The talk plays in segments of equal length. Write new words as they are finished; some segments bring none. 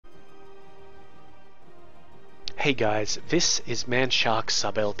Hey guys, this is Manshark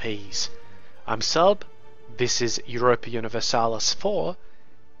Sub LPs. I'm Sub, this is Europa Universalis IV,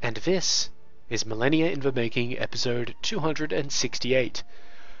 and this is Millennia in the Making episode 268.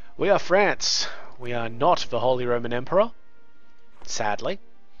 We are France. We are not the Holy Roman Emperor, sadly.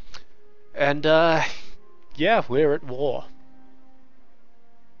 And yeah, we're at war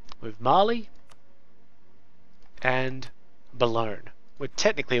with Mali and Boulogne. We're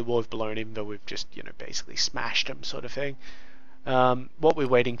technically at war with Boulogne, even though we've just, basically smashed them, sort of thing. What we're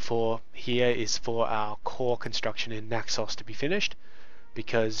waiting for here is for our core construction in Naxos to be finished,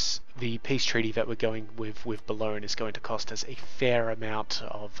 because the peace treaty that we're going with Boulogne is going to cost us a fair amount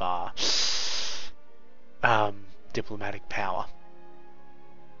of diplomatic power.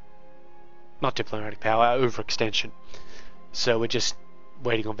 Not diplomatic power, overextension. So we're just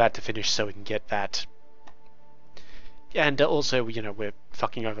waiting on that to finish so we can get that. And also, we're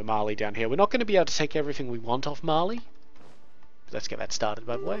fucking over Mali down here. We're not going to be able to take everything we want off Mali. Let's get that started,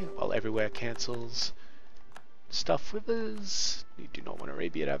 by the way. While everywhere cancels stuff with us. You do not want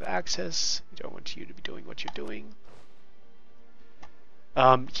Arabia to have access. You don't want you to be doing what you're doing.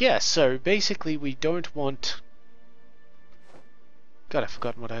 Yeah, so basically we don't want... God, I've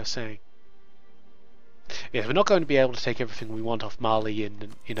forgotten what I was saying. Yeah, we're not going to be able to take everything we want off Mali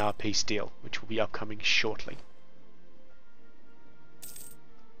in our peace deal, which will be upcoming shortly.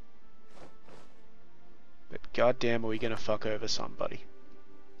 But goddamn, are we gonna fuck over somebody?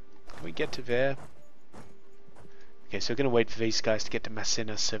 Can we get to there? Okay, so we're gonna wait for these guys to get to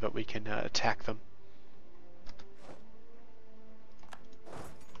Messina so that we can attack them.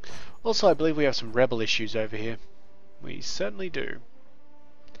 Also, I believe we have some rebel issues over here. We certainly do.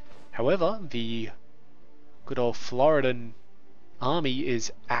 However, the good old Floridan army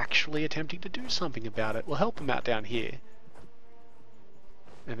is actually attempting to do something about it. We'll help them out down here.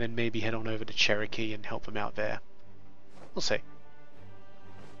 And then maybe head on over to Cherokee and help them out there. We'll see.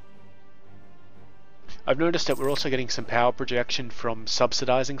 I've noticed that we're also getting some power projection from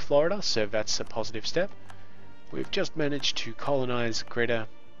subsidizing Florida, so that's a positive step. We've just managed to colonize Greater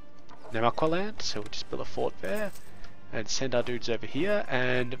Namaqualand, so we'll just build a fort there and send our dudes over here,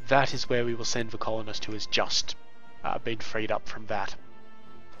 and that is where we will send the colonist who has just been freed up from that.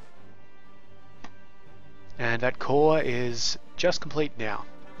 And that core is just complete now.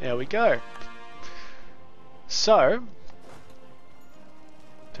 There we go. So,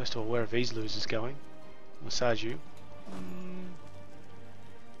 first of all, where are these losers going? Massage you.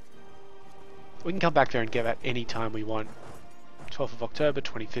 We can come back there and get that any time we want. 12th of October,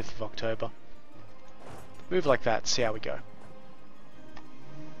 25th of October. Move like that, see how we go.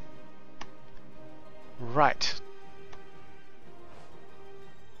 Right.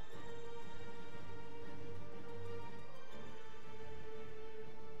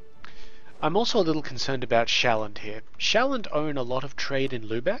 I'm also a little concerned about Shalland here. Shalland own a lot of trade in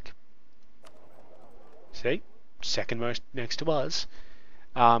Lubeck. See? Second most next to us.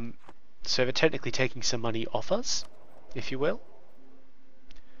 So they're technically taking some money off us, if you will.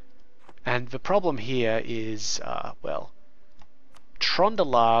 And the problem here is, well,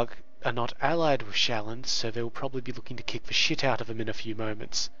 Trondelag are not allied with Shalland, so they'll probably be looking to kick the shit out of them in a few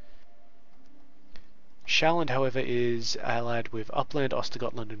moments. Shalland, however, is allied with Upland,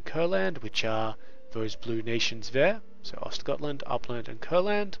 Ostergotland and Kurland, which are those blue nations there. So Ostergotland, Upland and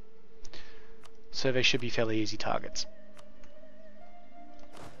Kurland. So they should be fairly easy targets.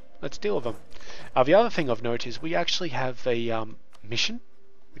 Let's deal with them. The other thing of note is we actually have a mission,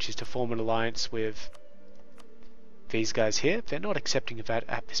 which is to form an alliance with these guys here. They're not accepting of that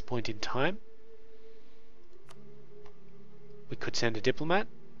at this point in time. We could send a diplomat.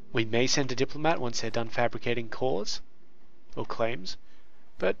 We may send a diplomat once they're done fabricating cores or claims,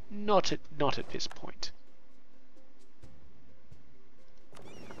 but not at this point.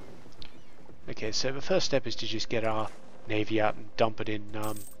 Okay, so the first step is to just get our navy out and dump it in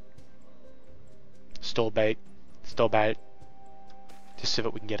stallbait, just so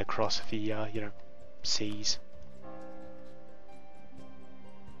that we can get across the seas.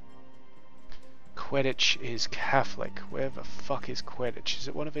 Quidditch is Catholic. Where the fuck is Quidditch? Is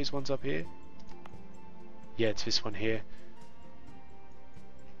it one of these ones up here? Yeah, it's this one here.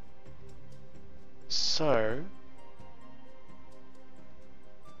 So,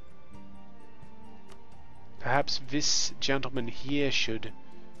 perhaps this gentleman here should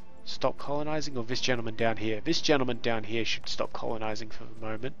stop colonizing, or this gentleman down here. This gentleman down here should stop colonizing for the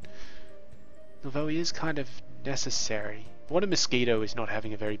moment. Although he is kind of necessary. Water Mosquito is not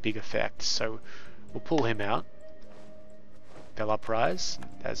having a very big effect, so we'll pull him out. They'll uprise,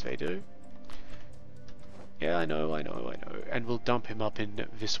 as they do. Yeah, I know. And we'll dump him up in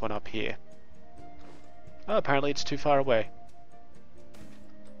this one up here. Oh, apparently it's too far away.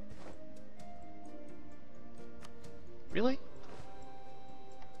 Really?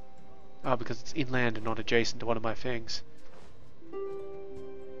 Oh, because it's inland and not adjacent to one of my things.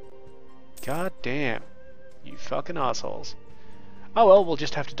 God damn. You fucking assholes. Oh well, we'll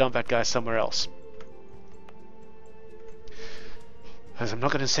just have to dump that guy somewhere else. Because I'm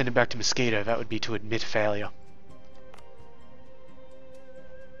not going to send him back to Mosquito, that would be to admit failure.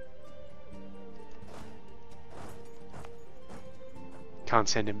 Can't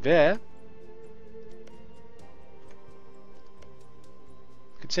send him there.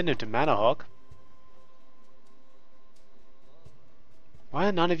 Could send him to Manahawk. Why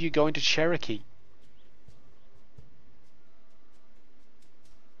are none of you going to Cherokee?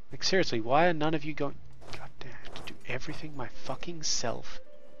 Like seriously, why are none of you going... God damn, I have to do everything my fucking self.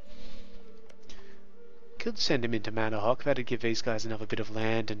 Could send him into Manahawk, that'd give these guys another bit of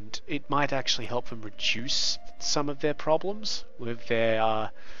land, and it might actually help them reduce some of their problems with their,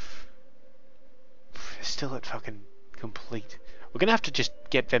 still at fucking complete. We're gonna have to just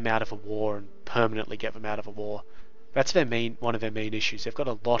get them out of a war and permanently get them out of a war. That's their one of their main issues. They've got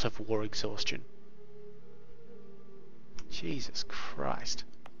a lot of war exhaustion. Jesus Christ.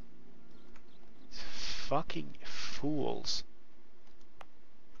 Fucking fools.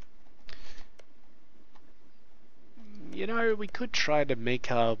 You know, we could try to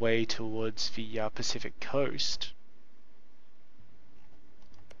make our way towards the Pacific coast.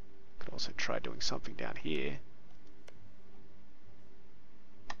 Could also try doing something down here.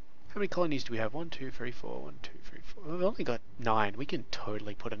 How many colonies do we have? 1, 2, 3, 4. 1, 2, 3, 4. We've only got 9. We can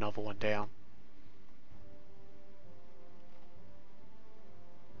totally put another one down.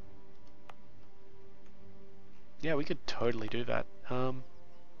 Yeah, we could totally do that.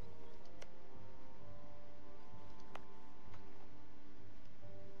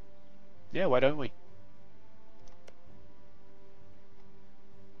 Yeah, why don't we?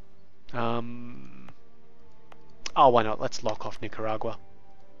 Oh, why not? Let's lock off Nicaragua.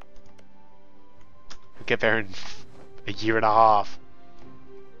 We'll get there in a year and a half.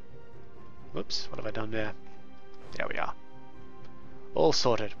 Whoops, what have I done there? There we are. All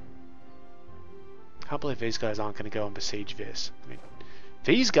sorted. Can't believe these guys aren't going to go and besiege this. I mean,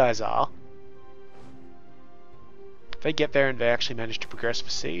 these guys are. If they get there and they actually manage to progress the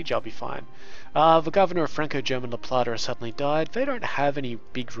siege, I'll be fine. The governor of Franco-German La Plata has suddenly died. They don't have any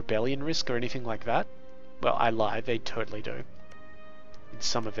big rebellion risk or anything like that. Well, I lied, they totally do. In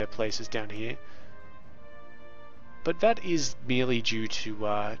some of their places down here. But that is merely due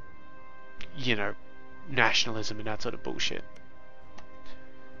to, you know, nationalism and that sort of bullshit.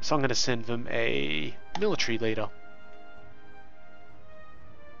 So I'm going to send them a military leader.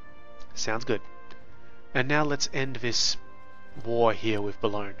 Sounds good. And now let's end this war here with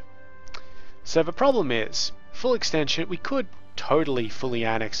Boulogne. So the problem is, full extension, we could totally fully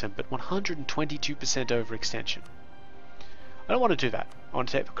annex them, but 122% overextension. I don't want to do that. I want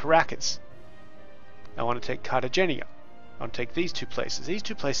to take the Caracas. I want to take Cartagena. I want to take these two places. These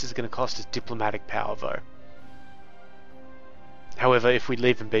two places are going to cost us diplomatic power, though. However, if we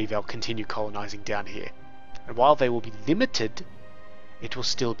leave them be, they'll continue colonizing down here. And while they will be limited, it will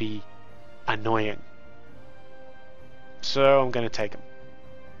still be annoying. So I'm going to take them.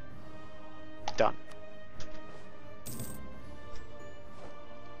 Done.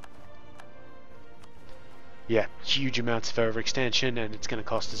 Yeah, huge amounts of overextension, and it's going to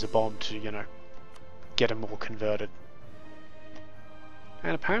cost us a bomb to, you know, get them all converted.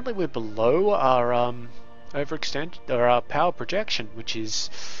 And apparently we're below our overextend or our power projection, which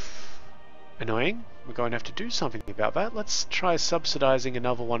is annoying. We're going to have to do something about that. Let's try subsidizing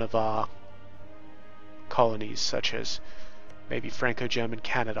another one of our colonies, such as maybe Franco-German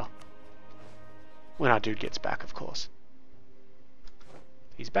Canada. When our dude gets back, of course.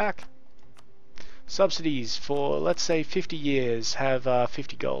 He's back. Subsidies for, let's say, 50 years, have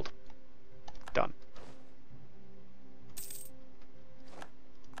 50 gold. Done.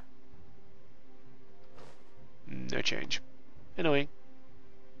 No change. Annoying.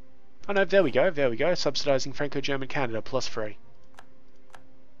 Oh no, there we go, there we go. Subsidizing Franco-German Canada, +3.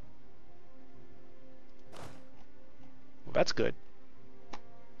 Well, that's good.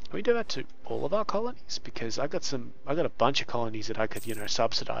 Can we do that to all of our colonies? Because I got a bunch of colonies that I could, you know,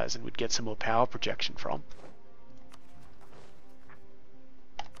 subsidize and would get some more power projection from.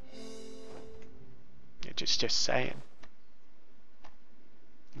 Yeah, just saying.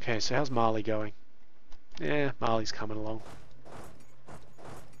 Okay, so how's Mali going? Yeah, Mali's coming along.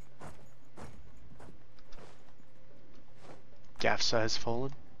 Gafsa has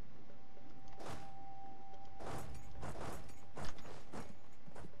fallen.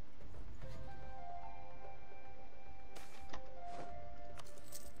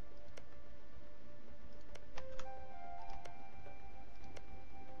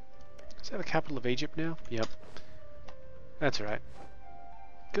 that the capital of Egypt now? Yep. That's right.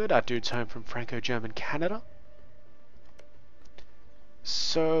 Good, our dude's home from Franco-German Canada.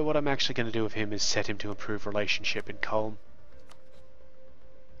 So what I'm actually going to do with him is set him to improve relationship in Culm.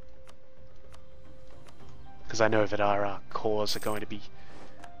 Because I know that our cores are going to be,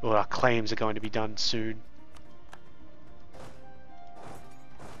 or our claims are going to be done soon.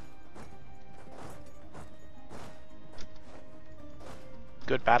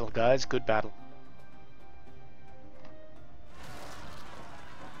 Good battle, guys, good battle.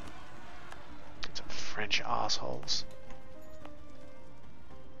 Get some French assholes.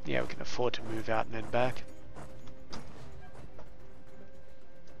 Yeah, we can afford to move out and then back.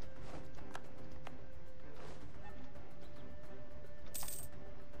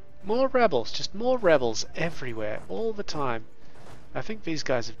 More rebels, just more rebels everywhere, all the time. I think these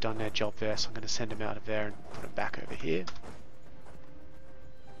guys have done their job there, so I'm going to send them out of there and put them back over here.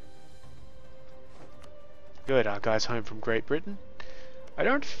 Good, our guy's home from Great Britain. I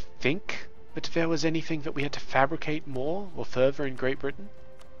don't think that there was anything that we had to fabricate more or further in Great Britain.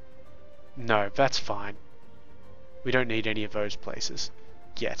 No, that's fine. We don't need any of those places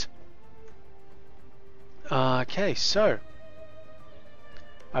yet. Okay, so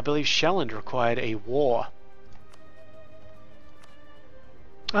I believe Shelland required a war.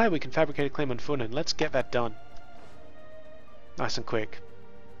 Ah, we can fabricate a claim on Funan. Let's get that done. Nice and quick.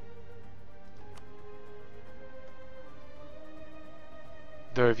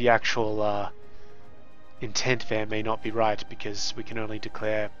 Though the actual intent there may not be right, because we can only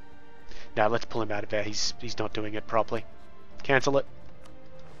declare... Now let's pull him out of there. He's not doing it properly. Cancel it.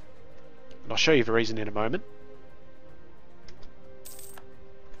 And I'll show you the reason in a moment.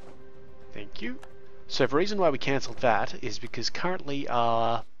 Thank you. So the reason why we cancelled that is because currently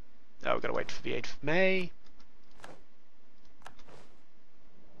oh, we've got to wait for the 8th of May.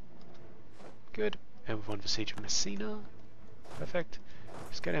 Good. And we've won the siege of Messina. Perfect.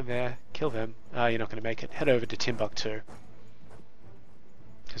 Just go down there, kill them. You're not going to make it. Head over to Timbuktu.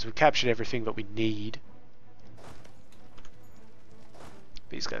 Because we've captured everything that we need.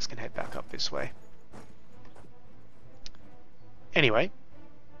 These guys can head back up this way. Anyway,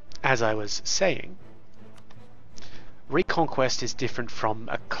 as I was saying, Reconquest is different from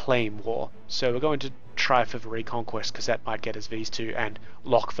a claim war. So we're going to try for the Reconquest because that might get us these two and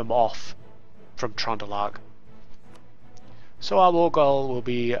lock them off from Trondelag. So our war goal will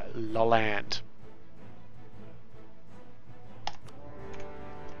be Lolland.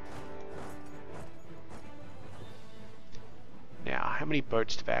 Now, how many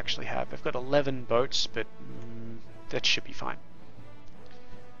boats do they actually have? They've got 11 boats, but that should be fine.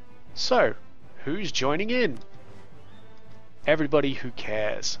 So, who's joining in? Everybody who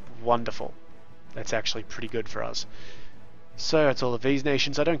cares. Wonderful. That's actually pretty good for us. So, it's all of these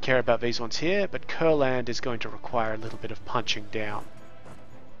nations. I don't care about these ones here, but Kurland is going to require a little bit of punching down.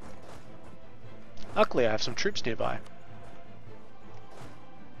 Luckily, I have some troops nearby.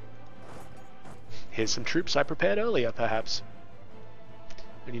 Here's some troops I prepared earlier, perhaps.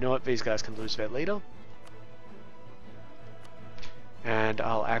 And you know what? These guys can lose their leader. And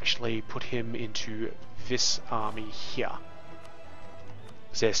I'll actually put him into this army here.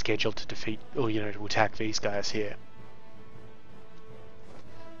 They're scheduled to defeat, or to attack these guys here.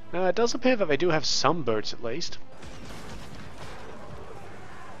 Now it does appear that they do have some boats at least.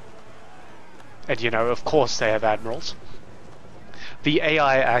 And of course they have admirals. The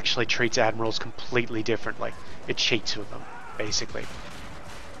AI actually treats admirals completely differently. It cheats with them, basically.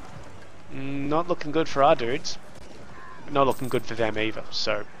 Not looking good for our dudes. Not looking good for them either,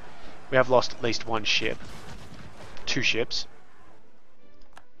 so we have lost at least one ship. 2 ships.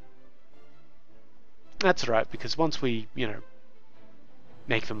 That's right, because once we,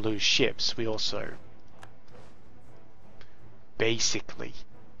 make them lose ships, we also basically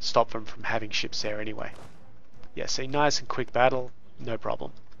stop them from having ships there anyway. Yes, a nice and quick battle, no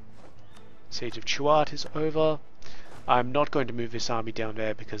problem. Siege of Chuat is over. I'm not going to move this army down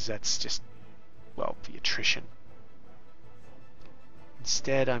there because that's just, well, the attrition.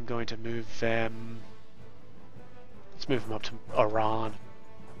 Instead, I'm going to move them... Let's move them up to Iran.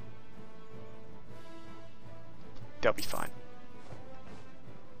 They'll be fine.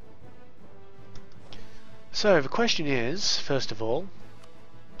 So, the question is, first of all,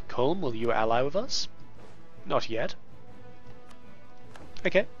 Culm, will you ally with us? Not yet.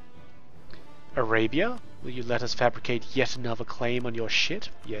 Okay. Arabia, will you let us fabricate yet another claim on your shit?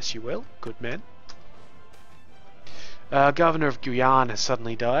 Yes, you will. Good man. Governor of Guyana has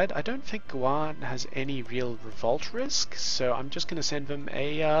suddenly died. I don't think Guyana has any real revolt risk, so I'm just going to send them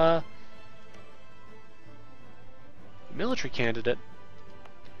a military candidate.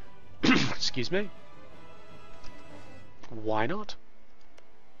 Excuse me. Why not?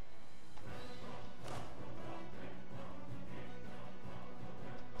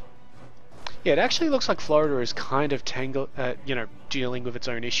 Yeah, it actually looks like Florida is kind of dealing with its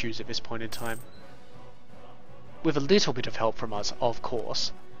own issues at this point in time. With a little bit of help from us, of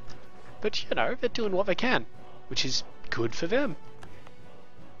course. But, you know, they're doing what they can, which is good for them.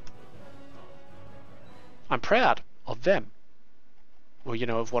 I'm proud of them. Or, you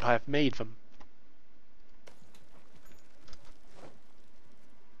know, of what I have made them.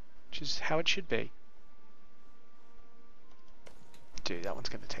 Which is how it should be. Dude, that one's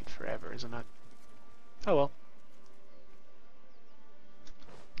going to take forever, isn't it? Oh well.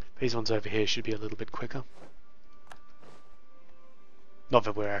 These ones over here should be a little bit quicker. Not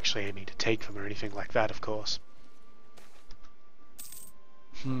that we're actually aiming to take them or anything like that, of course.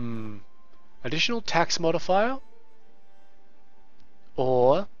 Additional tax modifier?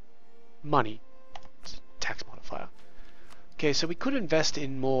 Or money? Tax modifier. Okay, so we could invest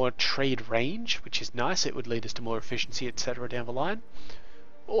in more trade range, which is nice. It would lead us to more efficiency, etc. down the line.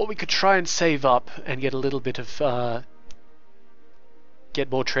 Or we could try and save up and get a little bit of...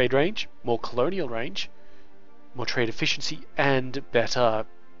 get more trade range, more colonial range, more trade efficiency, and better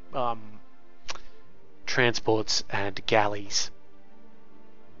transports and galleys.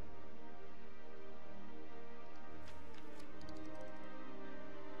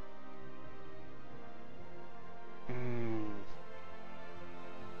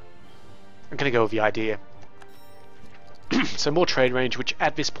 I'm going to go with the idea. So more trade range, which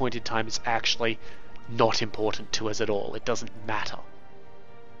at this point in time is actually not important to us at all. It doesn't matter.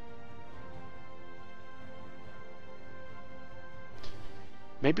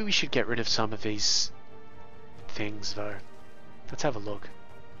 Maybe we should get rid of some of these things, though. Let's have a look.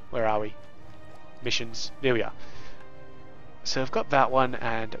 Where are we? Missions. There we are. So I've got that one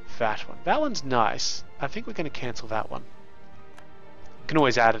and that one. That one's nice. I think we're going to cancel that one. We can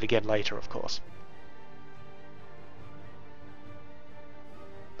always add it again later, of course.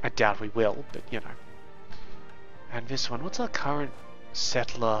 I doubt we will, but you know. And this one, what's our current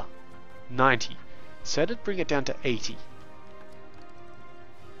settler? 90. So it'd bring it down to 80.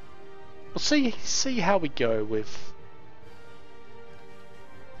 We'll see how we go with...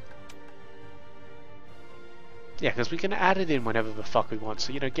 Yeah, because we can add it in whenever the fuck we want,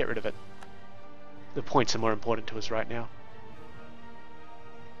 so you know, get rid of it. The points are more important to us right now.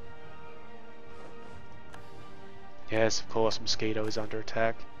 Yes, of course, Mosquito is under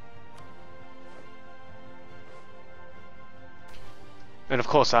attack. And of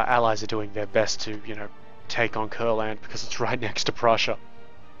course our allies are doing their best to, you know, take on Kurland because it's right next to Prussia.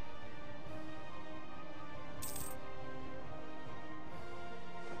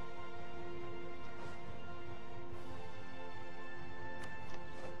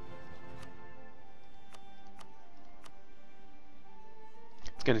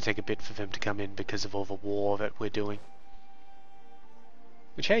 It's going to take a bit for them to come in because of all the war that we're doing.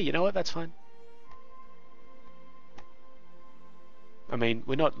 Which, hey, you know what? That's fine. I mean,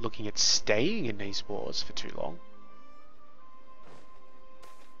 we're not looking at staying in these wars for too long.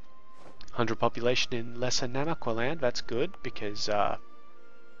 100 population in Lesser Namaqualand, that's good because,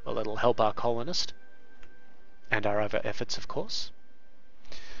 well, it'll help our colonist. And our other efforts, of course.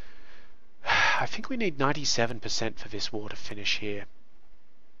 I think we need 97% for this war to finish here.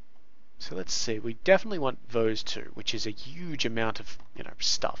 So let's see, we definitely want those two, which is a huge amount of, you know,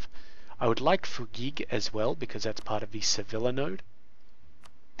 stuff. I would like Fugig as well, because that's part of the Sevilla node.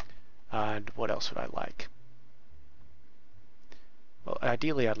 And what else would I like? Well,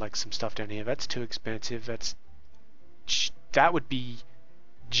 ideally I'd like some stuff down here. That's too expensive. That would be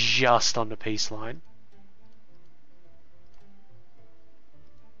just on the peace line.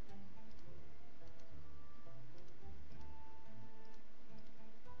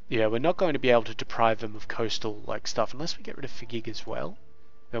 Yeah, we're not going to be able to deprive them of coastal like stuff unless we get rid of Fugig as well.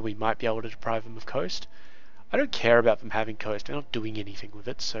 Then we might be able to deprive them of coast. I don't care about them having coast. They're not doing anything with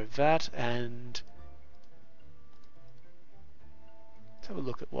it. So that and... Let's have a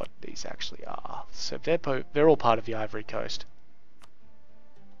look at what these actually are. So they're all part of the Ivory Coast.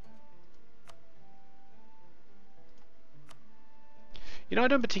 You know, I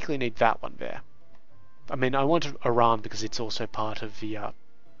don't particularly need that one there. I mean, I want Iran because it's also part of the...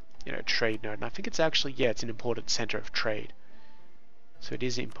 you know, trade node, and I think it's actually, yeah, it's an important center of trade. So it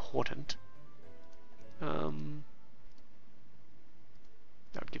is important. That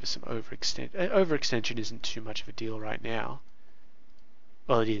would give us some overextension. Overextension isn't too much of a deal right now.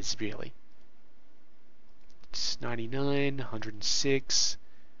 Well, it is, really. It's 99, 106,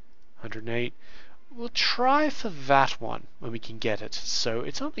 108. We'll try for that one when we can get it. So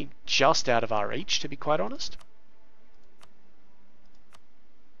it's only just out of our reach, to be quite honest.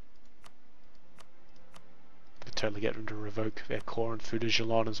 Could totally get them to revoke their core and Fuda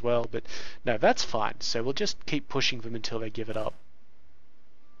Jalon as well, but no, that's fine. So we'll just keep pushing them until they give it up.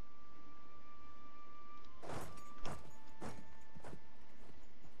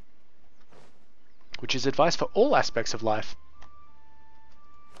 Which is advice for all aspects of life.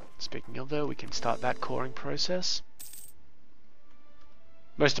 Speaking of though, we can start that coring process.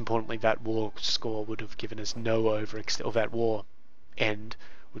 Most importantly, that war score would have given us no overextension, or that war end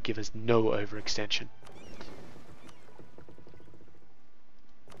would give us no overextension.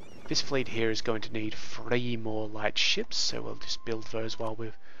 This fleet here is going to need 3 more light ships, so we'll just build those while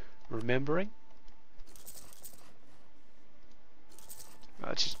we're remembering.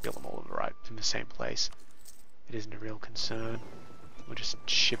 Let's just build them all in the same place. It isn't a real concern. We'll just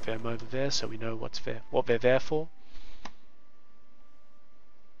ship them over there so we know what they're there for.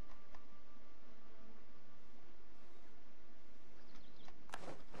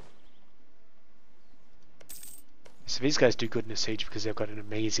 So these guys do good in a siege because they've got an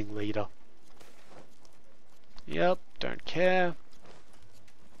amazing leader. Yep, don't care.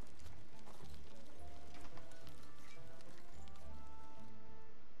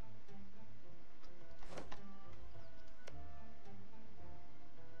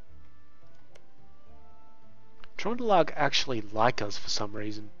 Trondalag actually like us for some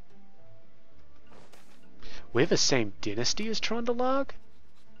reason. We're the same dynasty as Trondalag?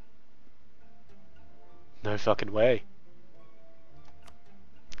 No fucking way.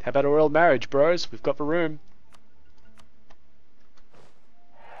 How about a royal marriage, bros? We've got the room.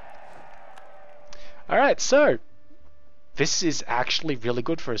 Alright, so this is actually really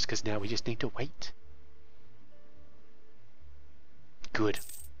good for us because now we just need to wait. Good.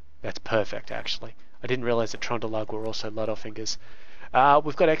 That's perfect, actually. I didn't realize that Trondalag were also Ludofingers.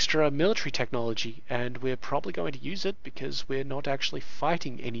 We've got extra military technology, and we're probably going to use it because we're not actually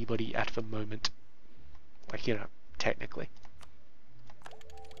fighting anybody at the moment. Like, you know, technically.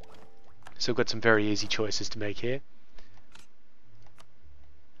 So we've got some very easy choices to make here.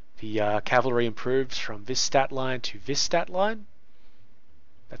 The cavalry improves from this stat line to this stat line.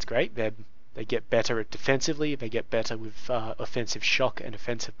 That's great. They get better at defensively. They get better with offensive shock and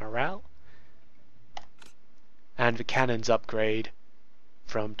offensive morale. And the cannons upgrade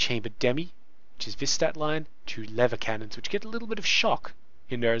from chambered demi, which is this stat line, to lever cannons, which get a little bit of shock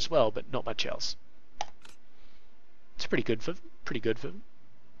in there as well, but not much else. It's pretty good for them.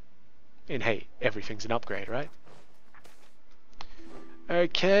 And hey, everything's an upgrade, right?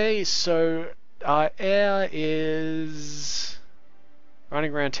 Okay, so our heir is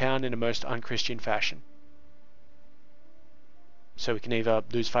running around town in a most unchristian fashion. So we can either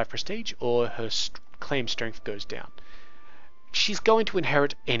lose 5 prestige or her claim strength goes down. She's going to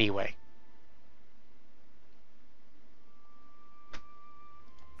inherit anyway.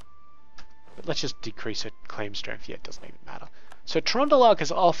 But let's just decrease her claim strength. Yeah, it doesn't even matter. So Trondalag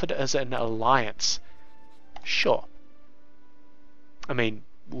has offered us an alliance. Sure. I mean,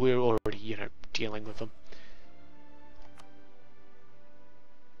 we're already, you know, dealing with them.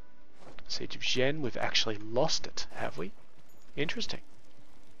 Siege of Gen, we've actually lost it, have we? Interesting.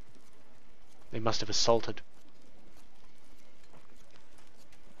 They must have assaulted.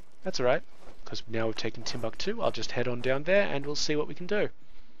 That's alright, because now we've taken Timbuktu. I'll just head on down there and we'll see what we can do.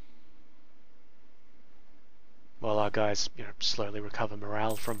 While our guys, you know, slowly recover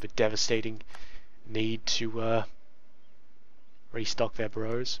morale from the devastating need to restock their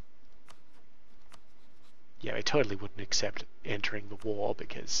bros. Yeah, they totally wouldn't accept entering the war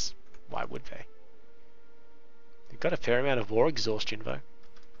because why would they? They've got a fair amount of war exhaustion though.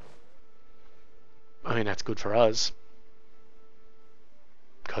 I mean, that's good for us,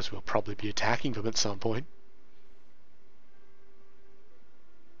 because we'll probably be attacking them at some point.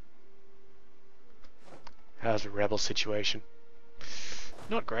 How's the rebel situation?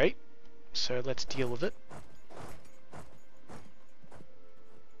 Not great, so let's deal with it.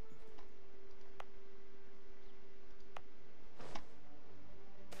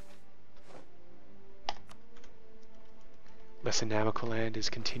 Lesser Namaqualand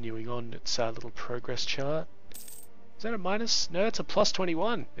is continuing on its little progress chart. Is that a minus? No, it's a plus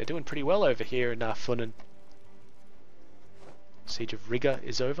 21. They're doing pretty well over here in Funen. Siege of Riga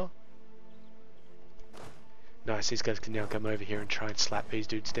is over. Nice, these guys can now come over here and try and slap these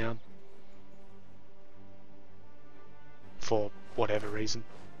dudes down. For whatever reason.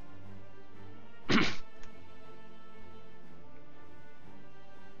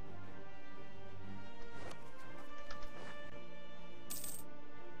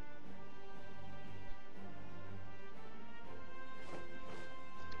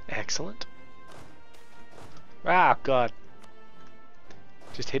 Excellent. Ah, God.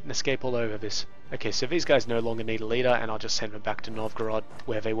 Just hit and escape all over this. Okay, so these guys no longer need a leader, and I'll just send them back to Novgorod,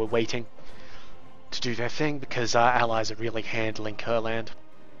 where they were waiting to do their thing, because our allies are really handling Kurland.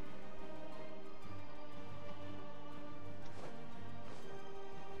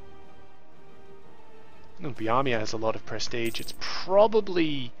 Biamia has a lot of prestige. It's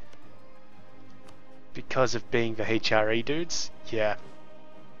probably because of being the HRE dudes. Yeah.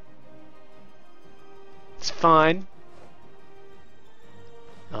 It's fine.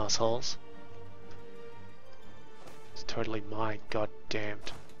 Assholes. It's totally my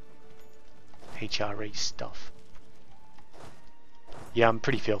goddamned HRE stuff. Yeah, I'm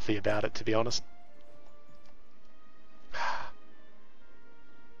pretty filthy about it, to be honest.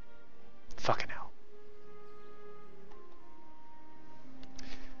 Fucking hell.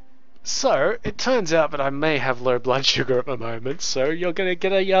 So, it turns out that I may have low blood sugar at the moment, so you're gonna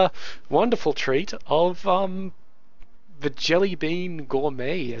get a wonderful treat of the jelly bean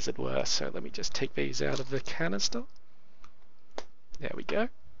gourmet, as it were. So let me just take these out of the canister. There we go.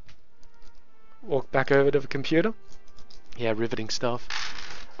 Walk back over to the computer. Yeah, riveting stuff.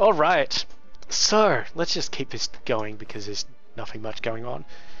 Alright, so let's just keep this going because there's nothing much going on.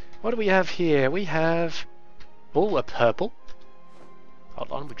 What do we have here? We have a purple.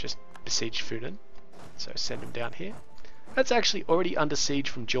 Hold on, we've just besieged Funen, so send him down here. That's actually already under siege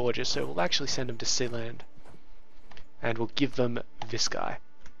from Georgia, so we'll actually send him to Sealand. And we'll give them this guy.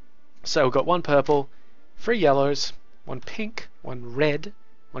 So we've got one purple, 3 yellows, 1 pink, 1 red,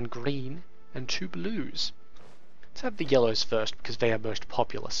 1 green, and 2 blues. Let's have the yellows first, because they are most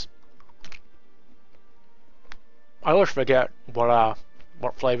populous. I always forget what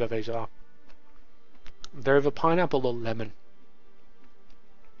flavour these are. They're either pineapple or lemon.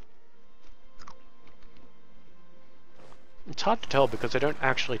 It's hard to tell because they don't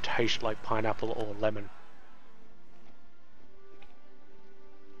actually taste like pineapple or lemon.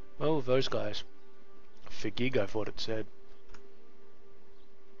 Oh, those guys. Figig, I thought it said.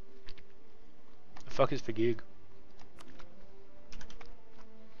 The fuck is Figig?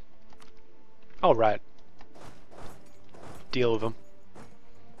 Oh, right. Deal with them.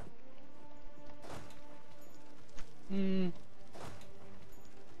 I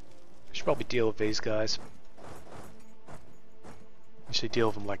should probably deal with these guys. Actually deal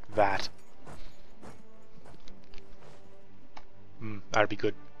with them like that. That'd be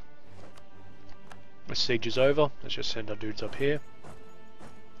good. The siege is over. Let's just send our dudes up here.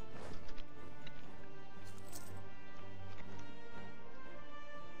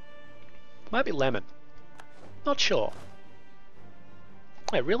 Might be lemon. Not sure.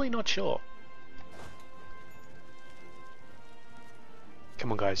 I'm really not sure.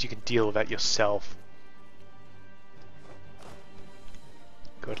 Come on guys, you can deal with that yourself.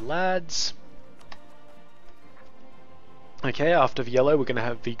 Good lads. Okay, after the yellow we're going to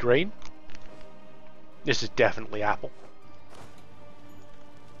have the green. This is definitely apple.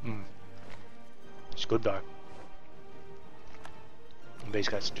 It's good though. And these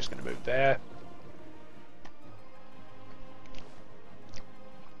guys are just going to move there.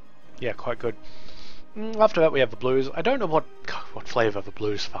 Yeah, quite good. After that we have the blues. I don't know what flavour the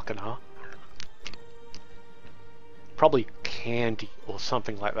blues fucking are. Probably candy or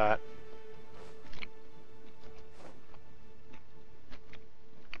something like that.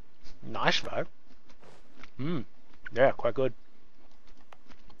 Nice though. Yeah, quite good.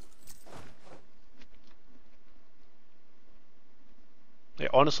 Yeah,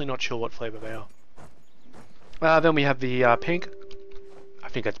 honestly not sure what flavour they are. Then we have the pink. I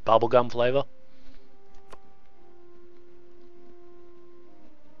think it's bubblegum flavour.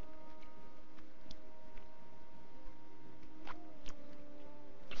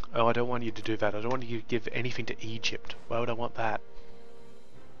 Oh, I don't want you to do that. I don't want you to give anything to Egypt. Why would I want that?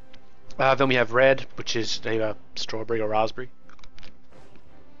 Then we have red, which is either strawberry or raspberry.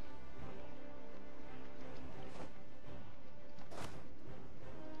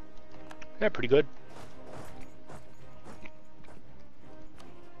 Yeah, pretty good.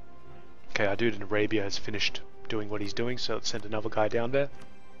 Okay, our dude in Arabia has finished doing what he's doing, so let's send another guy down there.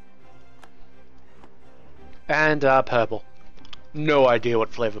 And purple. No idea what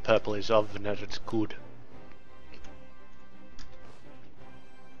flavour purple is, other than that it's good.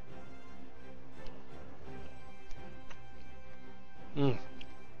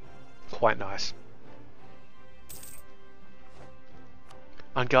 Quite nice.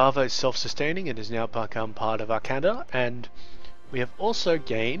 Angava is self-sustaining and has now become part of our Canada, and we have also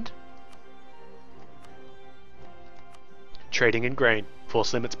gained trading in grain,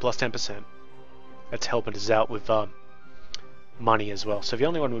 force limits plus 10%. That's helping us out with money as well. So the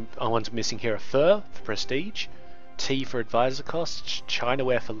only ones missing here are fur for prestige, tea for advisor costs,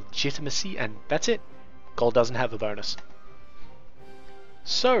 Chinaware for legitimacy, and that's it. Gold doesn't have a bonus.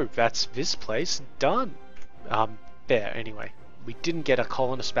 So that's this place done. There, anyway. We didn't get a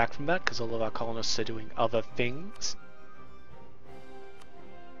colonist back from that because all of our colonists are doing other things.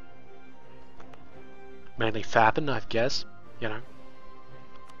 Mainly fapping, I guess. You know.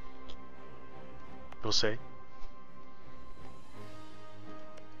 We'll see.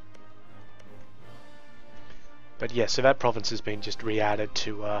 But yeah, so that province has been just re-added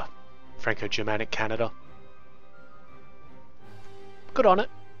to Franco-Germanic Canada. Good on it.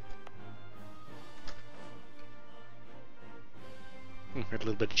 Had a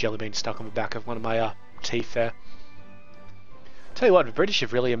little bit of jelly bean stuck on the back of one of my teeth there. Tell you what, the British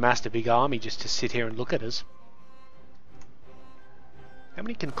have really amassed a big army just to sit here and look at us. How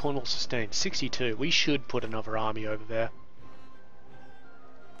many can Cornwall sustain? 62. We should put another army over there.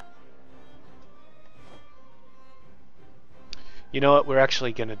 You know what, we're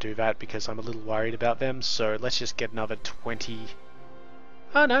actually going to do that because I'm a little worried about them, so let's just get another 20...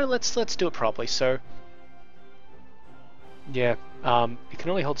 Oh no, let's do it properly. So, yeah, it can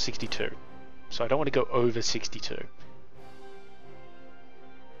only hold 62, so I don't want to go over 62.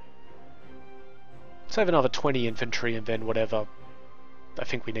 Let's have another 20 infantry and then whatever. I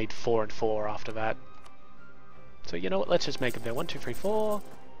think we need 4 and 4 after that. So you know what, let's just make them there. 1, 2, 3, 4.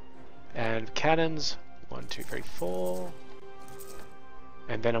 And cannons. 1, 2, 3, 4.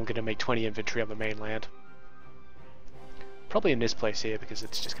 And then I'm going to make 20 infantry on the mainland. Probably in this place here because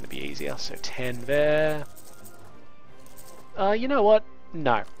it's just going to be easier. So 10 there. You know what?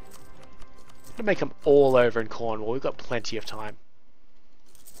 No. I'm going to make them all over in Cornwall. We've got plenty of time.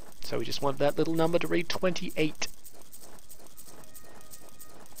 So we just want that little number to read 28.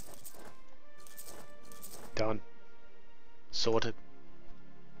 Done. Sorted.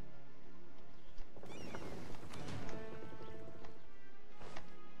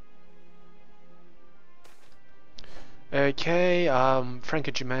 Okay,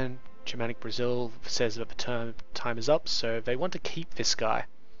 Franco-Germanic Brazil says that the time is up, so they want to keep this guy.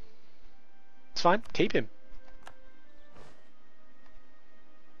 It's fine, keep him.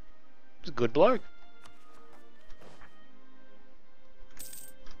 He's a good bloke.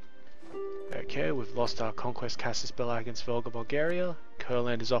 Okay, we've lost our conquest Casus Belli against Volga, Bulgaria.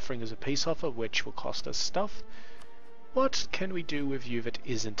 Kurland is offering us a peace offer, which will cost us stuff. What can we do with you that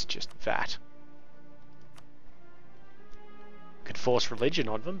isn't just that? Could force religion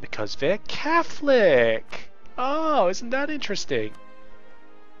on them because they're Catholic! Oh, isn't that interesting?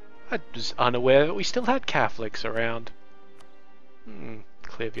 I was unaware that we still had Catholics around.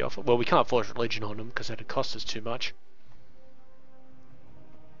 Clear the offer. Well, we can't force religion on them because that'd cost us too much.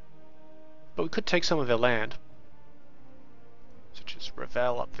 But we could take some of their land. Such as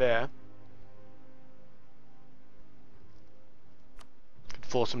Revel up there. Could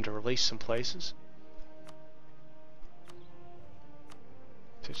force them to release some places.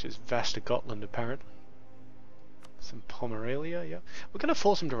 Such as Västergotland, apparently. Some Pomerania, yeah. We're going to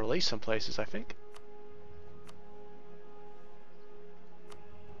force them to release some places, I think.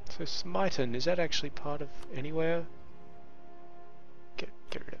 So Smyton, is that actually part of anywhere? Get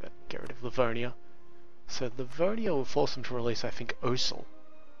rid of it. Get rid of Livonia. So Livonia will force them to release, I think, Osel.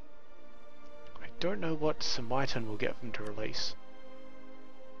 I don't know what Smyton will get them to release.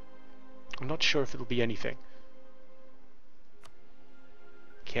 I'm not sure if it'll be anything.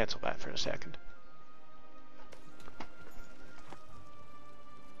 Cancel that for a second.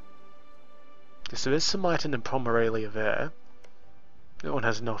 So there's Smyton and Pomerania there. That one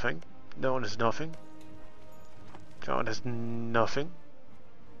has nothing. That one has nothing. That one has nothing.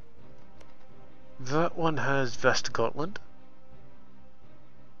 That one has Västergotland.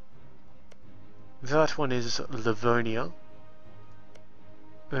 That one is Livonia.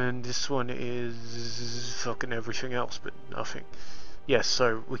 And this one is fucking everything else but nothing. Yes,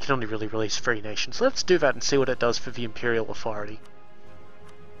 so we can only really release 3 nations. Let's do that and see what it does for the Imperial authority.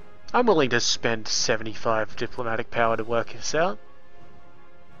 I'm willing to spend 75 diplomatic power to work this out.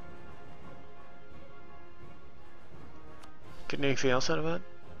 Getting anything else out of that?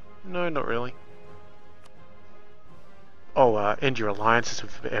 No, not really. Oh, end your alliances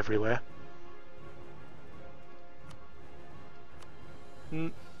with everywhere.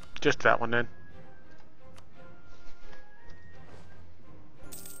 Just that one then.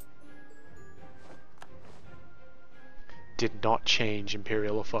 Did not change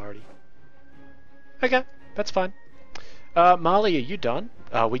Imperial authority. Okay, that's fine. Mali, are you done?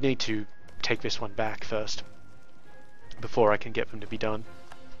 We need to take this one back first. Before I can get them to be done.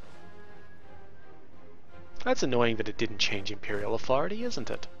 That's annoying that it didn't change Imperial authority, isn't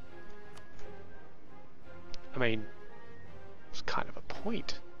it? I mean, it's kind of a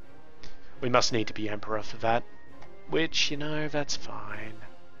point. We must need to be Emperor for that. Which, you know, that's fine.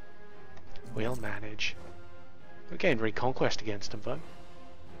 We'll manage. We gained Reconquest against him, though.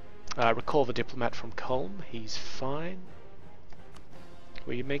 Recall the diplomat from Culm. He's fine.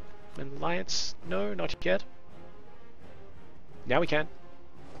 Will you make an alliance? No, not yet. Now we can.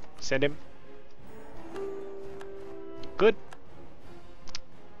 Send him. Good.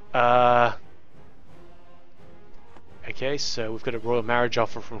 Okay, so we've got a royal marriage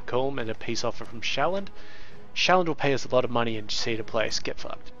offer from Culm and a peace offer from Shalland. Shalland will pay us a lot of money and cede a place. Get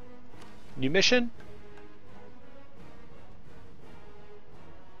fucked. New mission?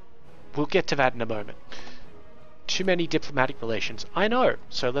 We'll get to that in a moment. Too many diplomatic relations. I know,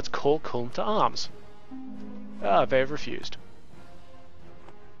 so let's call Culm to arms. Ah, they've refused.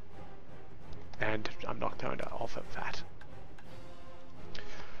 And I'm not going to offer that.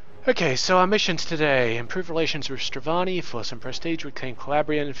 Okay, so our missions today. Improve relations with Stravani for some prestige, reclaim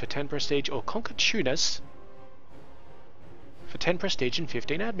Calabrian for 10 prestige, or conquer Tunis for 10 prestige and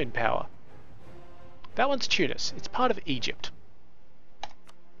 15 admin power. That one's Tunis. It's part of Egypt.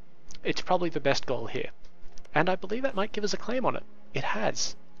 It's probably the best goal here. And I believe that might give us a claim on it. It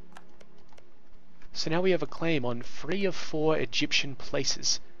has. So now we have a claim on 3 of 4 Egyptian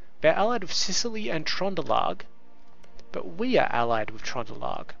places. They're allied with Sicily and Trondelag, but we are allied with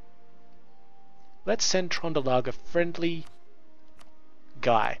Trondelag. Let's send Trondelag a friendly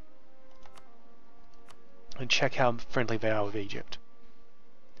guy and check how friendly they are with Egypt.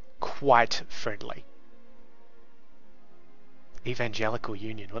 Quite friendly. Evangelical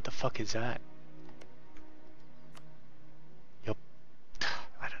Union, what the fuck is that? Yup.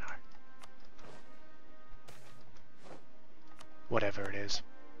 I don't know. Whatever it is.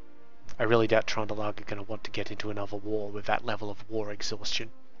 I really doubt Trondelag are going to want to get into another war with that level of war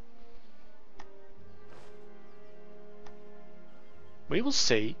exhaustion. We will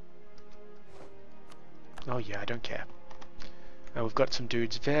see. Oh yeah, I don't care. Now we've got some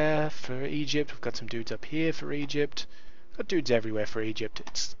dudes there for Egypt, we've got some dudes up here for Egypt. We've got dudes everywhere for Egypt.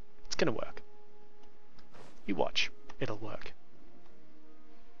 It's gonna work. You watch. It'll work.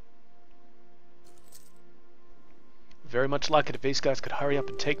 Very much like it if these guys could hurry up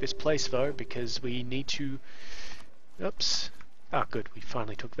and take this place though, because we need to... Oops. Ah, good, we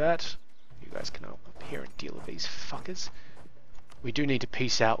finally took that. You guys can come up here and deal with these fuckers. We do need to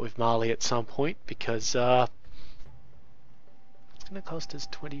peace out with Mali at some point, because it's going to cost us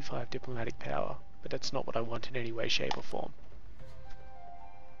 25 diplomatic power, but that's not what I want in any way, shape or form.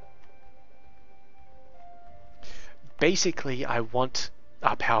 Basically, I want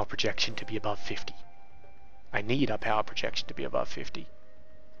our power projection to be above 50. I need our power projection to be above 50.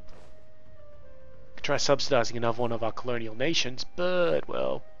 Could try subsidizing another one of our colonial nations, but,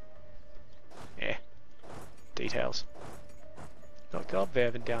 well, details. Not go up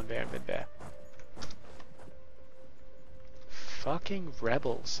there, then down there, and then there. Fucking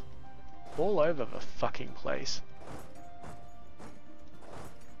rebels. All over the fucking place.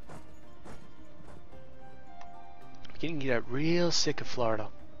 I'm getting to get real sick of Florida.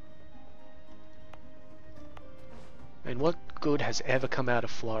 And what good has ever come out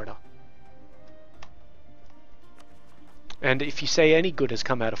of Florida? And if you say any good has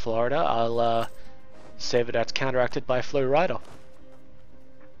come out of Florida, I'll say that that's counteracted by Flow Rider.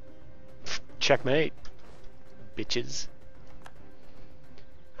 Checkmate, bitches.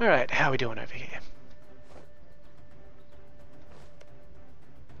 Alright, how are we doing over here?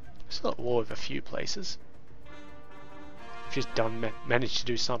 Still at war with a few places. If just managed to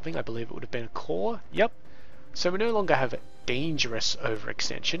do something, I believe it would have been a core. Yep. So we no longer have a dangerous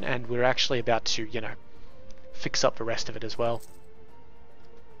overextension, and we're actually about to, you know, fix up the rest of it as well.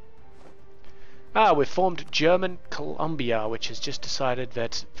 Ah, we've formed German Columbia, which has just decided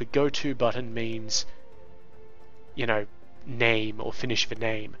that the go-to button means, you know, name or finish the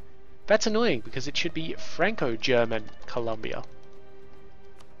name. That's annoying because it should be Franco-German Columbia.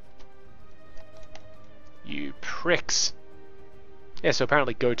 You pricks. Yeah, so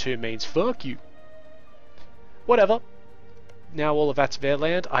apparently go-to means fuck you. Whatever. Now all of that's their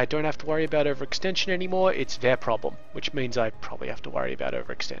land. I don't have to worry about overextension anymore. It's their problem, which means I probably have to worry about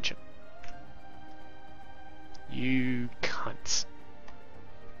overextension. You cunts.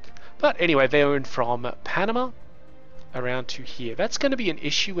 But anyway, they own from Panama around to here. That's going to be an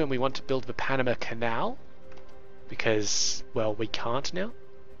issue when we want to build the Panama Canal, because, well, we can't now.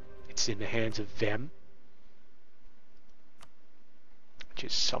 It's in the hands of them, which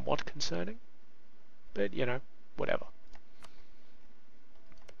is somewhat concerning. But, you know, whatever.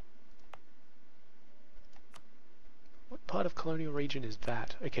 part of colonial region is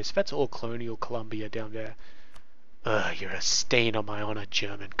that? Okay, so that's all colonial Columbia down there. Ugh, you're a stain on my honor,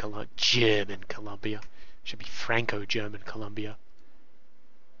 German Columbia. Should be Franco-German Columbia.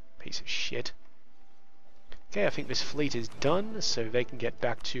 Piece of shit. Okay, I think this fleet is done, so they can get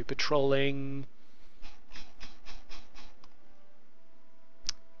back to patrolling.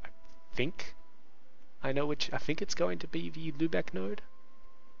 I think I know which. I think it's going to be the Lubeck node.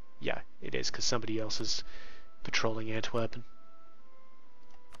 Yeah, it is, because somebody else is patrolling Antwerpen.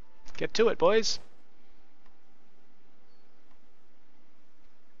 Get to it, boys!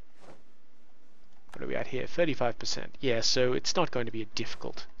 What are we at here? 35%. Yeah, so it's not going to be a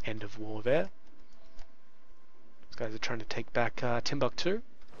difficult end of war there. These guys are trying to take back Timbuktu.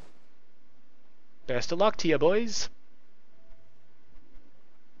 Best of luck to you, boys!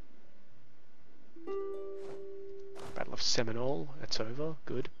 Battle of Seminole, that's over.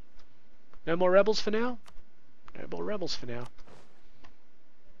 Good. No more rebels for now? No more rebels for now.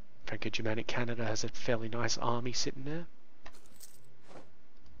 Franco-Germanic Canada has a fairly nice army sitting there.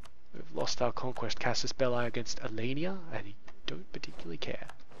 We've lost our conquest Casus Belli against Alania, and we don't particularly care.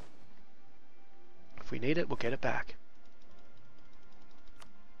 If we need it, we'll get it back.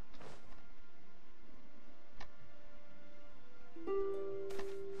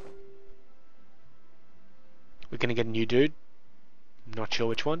 We're gonna get a new dude. Not sure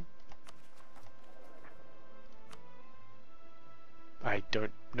which one. I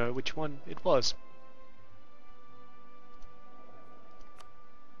don't know which one it was.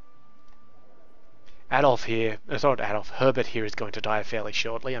 Adolf here, not Adolf, Herbert here is going to die fairly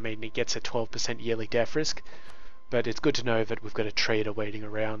shortly. I mean, he gets a 12% yearly death risk, but it's good to know that we've got a trader waiting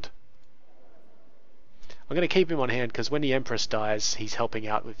around. I'm going to keep him on hand because when the Empress dies, he's helping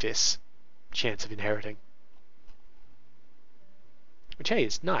out with this chance of inheriting. Which, hey,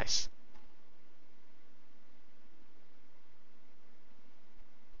 is nice.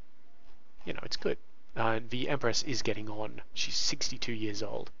 You know, it's good. The Empress is getting on. She's 62 years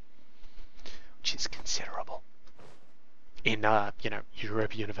old. Which is considerable. In, you know,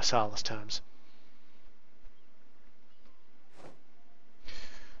 Europa Universalis terms.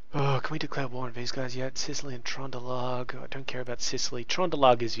 Oh, can we declare war on these guys yet? Sicily and Trondelag. Oh, I don't care about Sicily.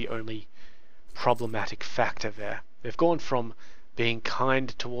 Trondelag is the only problematic factor there. They've gone from being kind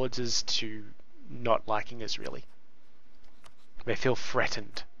towards us to not liking us, really. They feel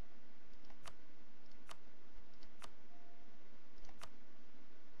threatened.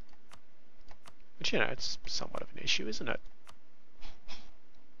 But, you know, it's somewhat of an issue, isn't it?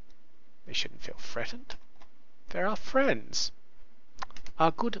 They shouldn't feel threatened. They're our friends.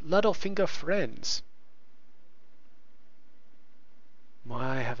 Our good Littlefinger friends.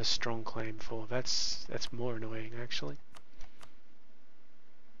 I have a strong claim for. That's more annoying, actually.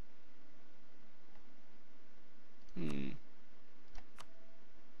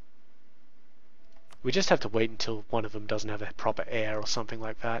 We just have to wait until one of them doesn't have a proper heir or something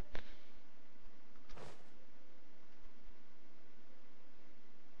like that.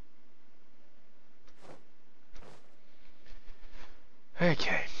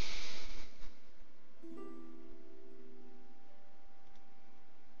 Okay.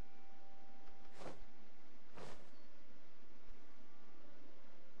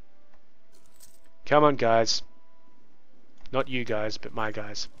 Come on, guys. Not you guys, but my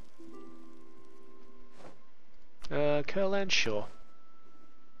guys. Kurland, sure.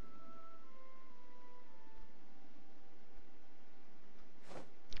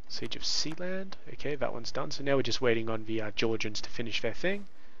 Siege of Sealand. Okay, that one's done. So now we're just waiting on the Georgians to finish their thing.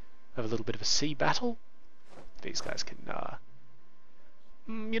 Have a little bit of a sea battle. These guys can,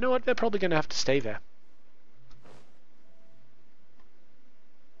 you know what? They're probably going to have to stay there.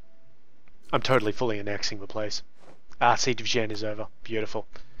 I'm totally fully annexing the place. Siege of Gien is over. Beautiful.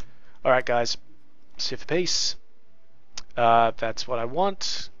 Alright, guys. Sit for peace. That's what I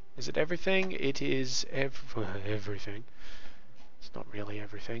want. Is it everything? It is everything. It's not really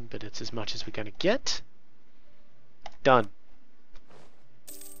everything, but it's as much as we're going to get. Done.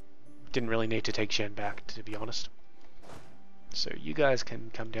 Didn't really need to take Gien back, to be honest. So you guys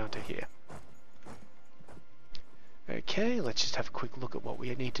can come down to here. Okay, let's just have a quick look at what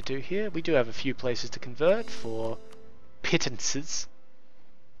we need to do here. We do have a few places to convert for pittances.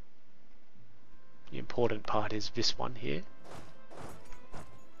 The important part is this one here.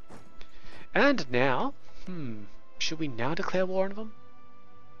 And now, should we now declare war on them?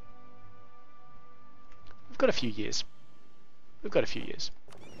 We've got a few years. We've got a few years.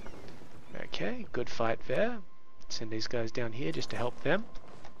 Okay, good fight there. Send these guys down here just to help them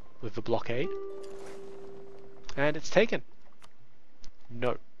with the blockade. And it's taken.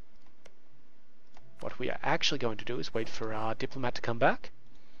 No. what we are actually going to do is wait for our diplomat to come back.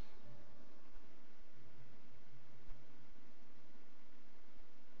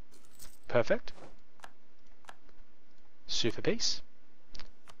 Perfect. Sue for peace.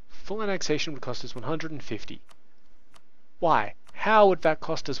 Full annexation would cost us 150. Why? How would that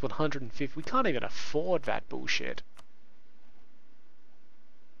cost us 150? We can't even afford that bullshit.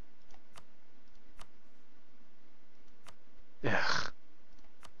 Ugh.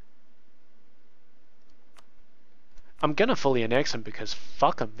 I'm gonna fully annex them because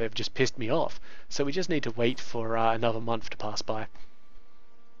fuck them, they've just pissed me off. So we just need to wait for another month to pass by.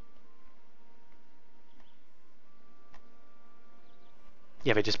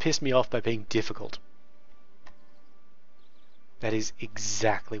 Yeah, they just pissed me off by being difficult. That is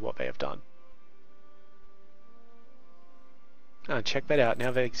exactly what they have done. Oh, check that out. Now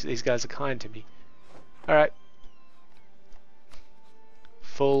these guys are kind to me. Alright.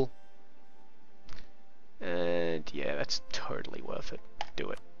 Full. And yeah, that's totally worth it. Do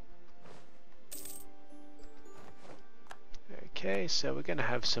it. Okay, so we're going to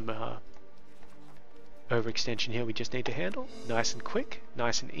have some overextension here we just need to handle. Nice and quick,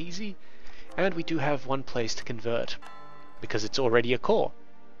 nice and easy. And we do have one place to convert, because it's already a core.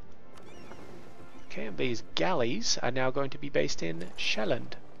 Okay, and these galleys are now going to be based in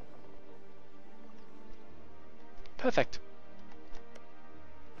Shelland. Perfect.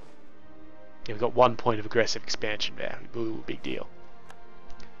 Yeah, we've got 1 point of aggressive expansion there. Ooh, big deal.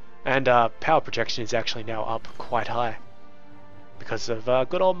 And power projection is actually now up quite high because of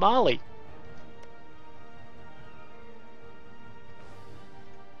good old Mali.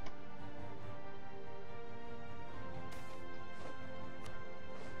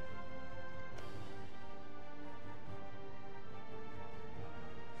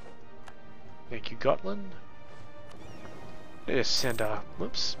 Thank you, Gotland. Let's send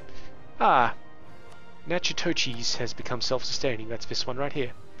whoops. Nachitoches has become self-sustaining. That's this one right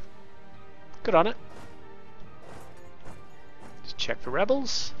here. Good on it. Just check for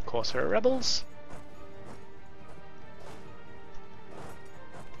rebels. Of course there are rebels.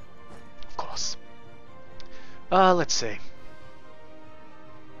 Of course. Let's see.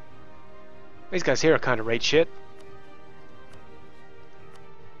 These guys here are kind of rate shit.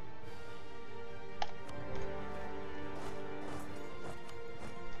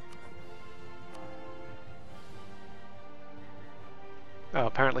 Oh,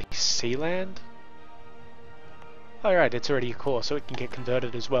 apparently Sealand? Alright, it's already a core, so it can get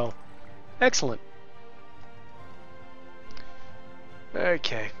converted as well. Excellent.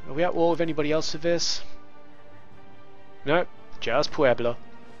 Okay, are we at war with anybody else with this? Nope, just Pueblo.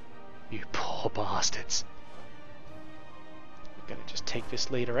 You poor bastards. I'm gonna just take this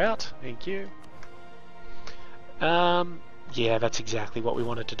leader out, thank you. Yeah, that's exactly what we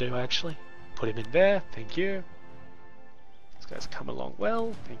wanted to do actually. Put him in there, thank you. These guys come along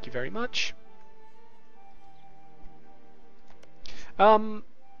well, thank you very much. Now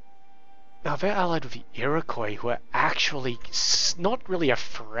they're allied with the Iroquois, who are actually not really a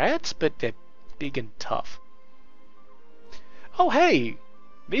threat, but they're big and tough. Oh hey,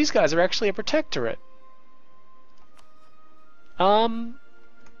 these guys are actually a protectorate.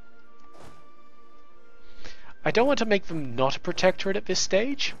 I don't want to make them not a protectorate at this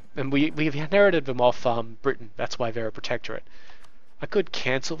stage, and we've inherited them off Britain. That's why they're a protectorate. I could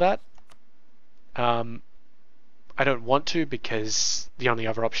cancel that. I don't want to because the only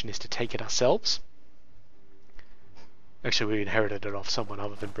other option is to take it ourselves. Actually, we inherited it off someone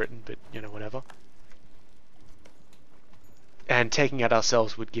other than Britain, but you know, whatever. And taking it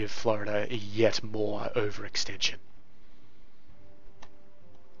ourselves would give Florida a yet more overextension.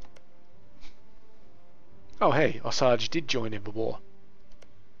 Oh hey, Osage did join in the war.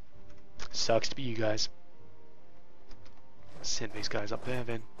 Sucks to be you guys. Send these guys up there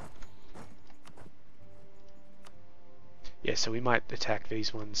then. Yeah, so we might attack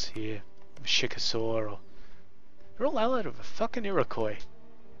these ones here. Chickasaw, or... They're all allied with a fucking Iroquois.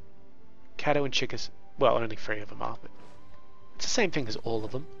 Caddo and Chickasaw... Well, only 3 of them are, but... It's the same thing as all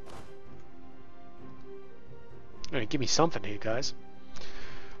of them. Alright, give me something here, guys.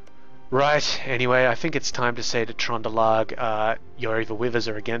 Right, anyway, I think it's time to say to Trondelag, you're either with us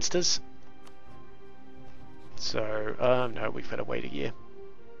or against us. So, no, we've got to wait a year.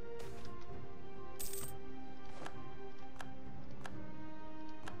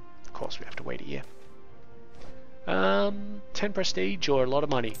 Of course we have to wait a year. 10 prestige or a lot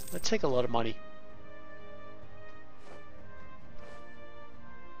of money? Let's take a lot of money.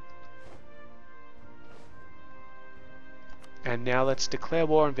 And now let's declare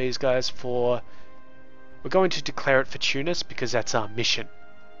war on these guys for... We're going to declare it for Tunis because that's our mission.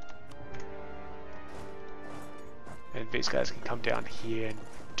 And these guys can come down here and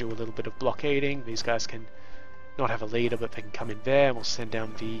do a little bit of blockading. These guys can not have a leader, but they can come in there, and we'll send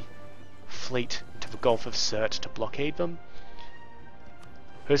down the fleet into the Gulf of Sirte to blockade them.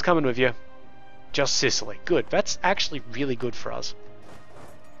 Who's coming with you? Just Sicily. Good. That's actually really good for us.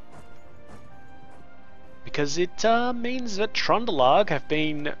 Because it means that Trondelag have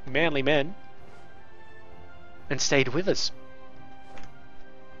been manly men and stayed with us.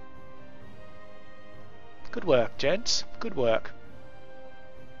 Good work, gents. Good work.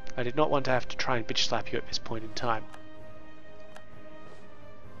 I did not want to have to try and bitch slap you at this point in time.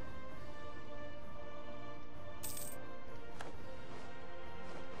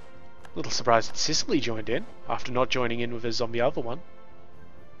 Little surprised that Sicily joined in, after not joining in with us on the other one.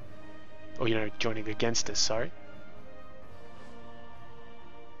 Or, you know, joining against us, sorry.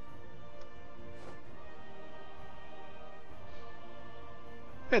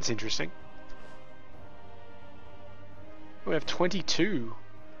 That's interesting. We have 22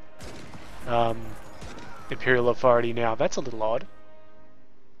 Imperial authority now. That's a little odd.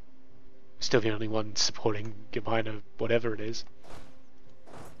 Still the only one supporting Gemeine, whatever it is.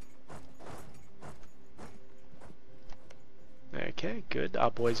 Okay, good.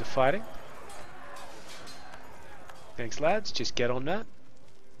 Our boys are fighting. Thanks, lads. Just get on that.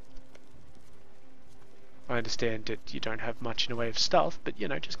 I understand that you don't have much in the way of stuff, but, you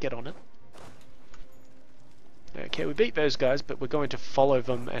know, just get on it. Okay, we beat those guys, but we're going to follow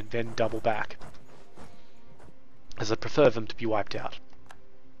them and then double back, as I prefer them to be wiped out.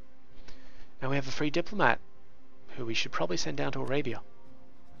 Now we have a free diplomat, who we should probably send down to Arabia.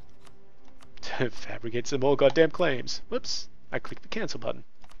 To fabricate some more goddamn claims. Whoops, I clicked the cancel button.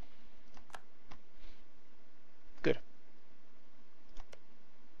 Good.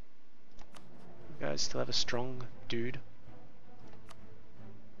 You guys still have a strong dude.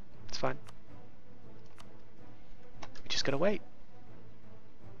 It's fine. We just gotta wait.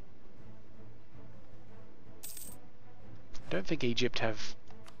 I don't think Egypt have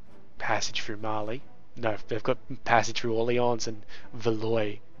passage through Mali. No, they've got passage through Orleans and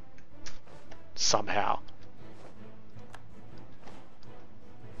Valois. Somehow.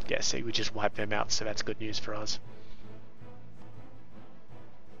 Yeah, see, we just wiped them out, so that's good news for us.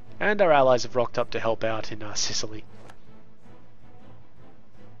 And our allies have rocked up to help out in Sicily.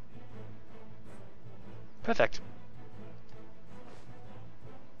 Perfect.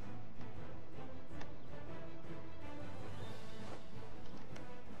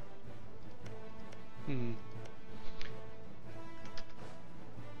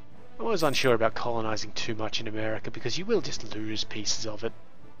 I was unsure about colonizing too much in America because you will just lose pieces of it.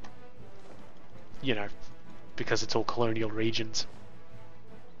 You know, because it's all colonial regions.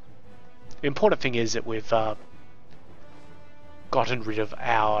 The important thing is that we've gotten rid of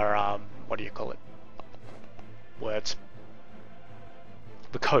our, what do you call it? Words.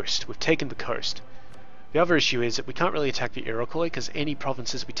 The coast. We've taken the coast. The other issue is that we can't really attack the Iroquois because any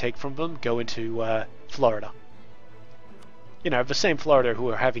provinces we take from them go into Florida. You know, the same Florida who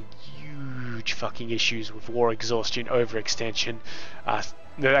are having huge fucking issues with war exhaustion, overextension.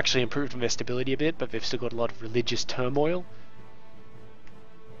 They've actually improved on their stability a bit, but they've still got a lot of religious turmoil.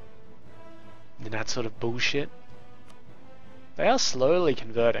 And that sort of bullshit. They are slowly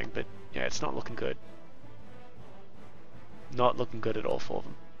converting, but yeah, it's not looking good. Not looking good at all for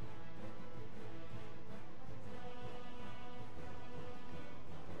them.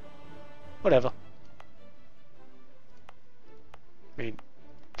 Whatever. I mean,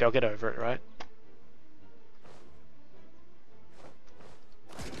 they'll get over it, right?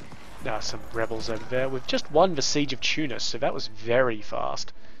 Now some rebels over there. We've just won the siege of Tunis, so that was very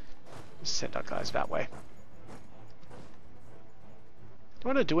fast. Let's send our guys that way. Do I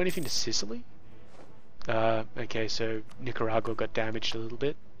want to do anything to Sicily? Okay, so Nicaragua got damaged a little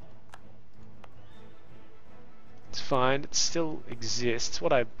bit. It's fine, it still exists.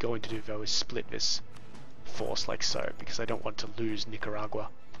 What I'm going to do though is split this force like so, because I don't want to lose Nicaragua.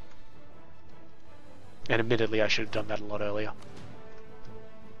 And admittedly I should have done that a lot earlier.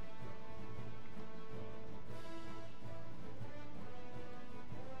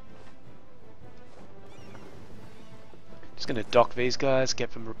 Just gonna dock these guys,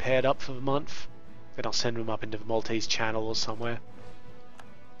 get them repaired up for the month, then I'll send them up into the Maltese Channel or somewhere.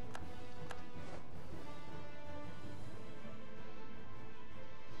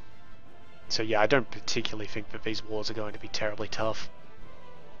 So yeah, I don't particularly think that these wars are going to be terribly tough.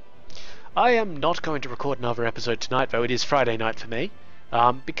 I am not going to record another episode tonight, though it is Friday night for me,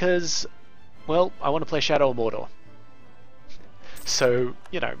 because, well, I want to play Shadow of Mordor. So,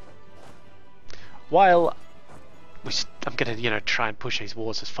 you know, while I'm going to, you know, try and push these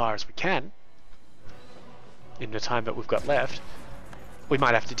wars as far as we can, in the time that we've got left, we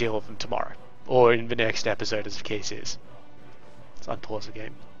might have to deal with them tomorrow. Or in the next episode, as the case is. Let's unpause the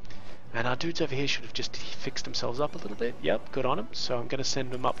game. And our dudes over here should have just fixed themselves up a little bit. Yep, good on them. So I'm going to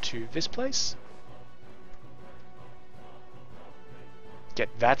send them up to this place. Get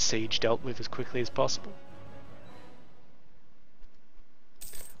that siege dealt with as quickly as possible.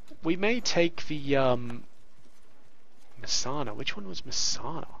 We may take the Masana. Which one was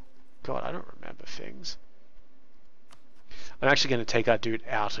Masana? God, I don't remember things. I'm actually going to take our dude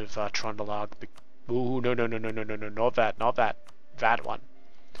out of Trondalag. Ooh, no, not that. That one.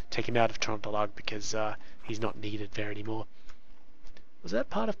 Take him out of Trondalag because he's not needed there anymore. Was that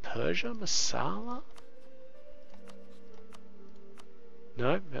part of Persia? Masala?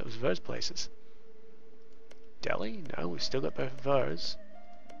 No, that was those places. Delhi? No, we've still got both of those.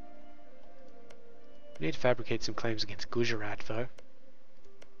 We need to fabricate some claims against Gujarat, though.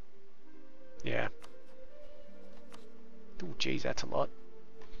 Yeah. Oh, geez, that's a lot.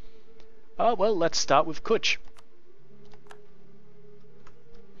 Oh, well, let's start with Kutch.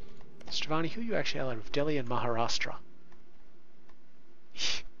 Stravani, who are you actually allied with? Delhi and Maharashtra.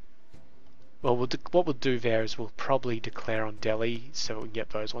 Well, what we'll do there is we'll probably declare on Delhi so we can get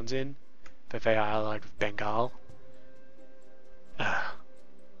those ones in. But they are allied with Bengal.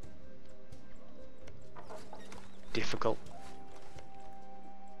 Difficult.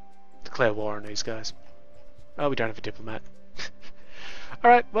 Declare war on these guys. Oh, we don't have a diplomat.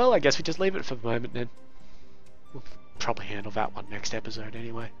 Alright, well, I guess we just leave it for the moment then. We'll probably handle that one next episode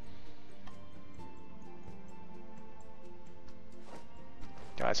anyway.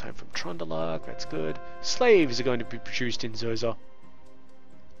 Guys home from Trondalag, that's good. Slaves are going to be produced in Zoza.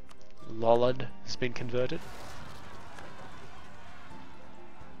 Lollard has been converted.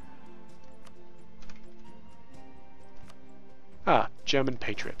 Ah, German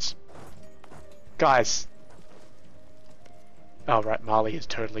patriots. Guys. Oh right, Mali is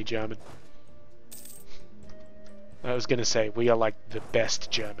totally German. I was gonna say, we are like the best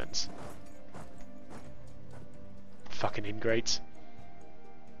Germans. Fucking ingrates.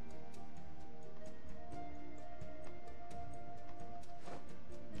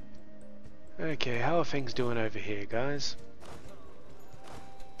 Okay, how are things doing over here, guys?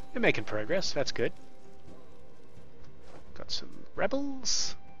 We're making progress, that's good. Got some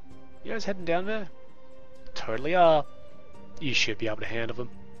rebels. You guys heading down there? Totally are. You should be able to handle them.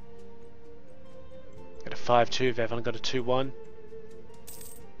 Got a 5-2, they've only got a 2-1.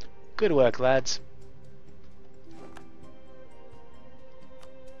 Good work, lads.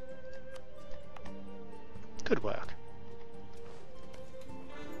 Good work.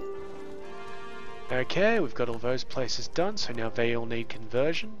 Okay, we've got all those places done, so now they all need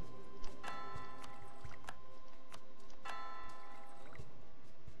conversion.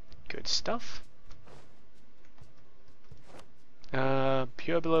 Good stuff.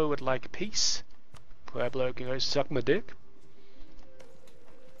 Pueblo would like peace. Pueblo can go suck my dick.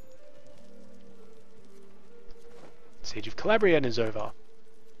 Siege of Calabria is over.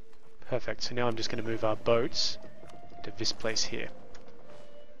 Perfect, so now I'm just going to move our boats to this place here.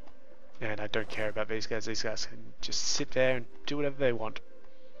 And I don't care about these guys can just sit there and do whatever they want.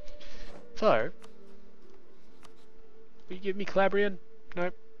 So, will you give me Calabrian?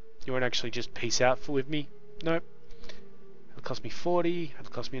 Nope. You won't actually just peace out with me? Nope. It'll cost me 40,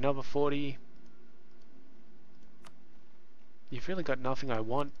 it'll cost me another 40. You've really got nothing I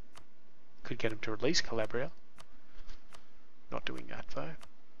want. Could get him to release Calabria. Not doing that though.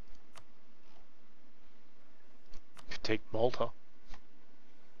 Could take Malta.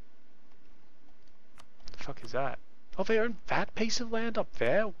 The fuck is that? Oh, they own that piece of land up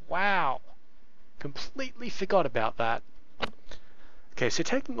there? Wow. Completely forgot about that. Okay, so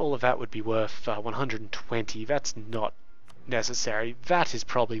taking all of that would be worth 120. That's not necessary. That is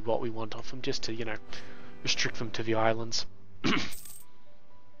probably what we want off them, just to, you know, restrict them to the islands.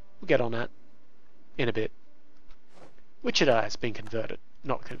 We'll get on that in a bit. Wichita has been converted.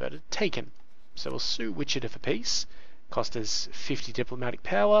 Not converted, taken. So we'll sue Wichita for peace. Cost us 50 diplomatic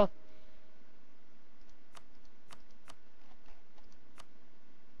power.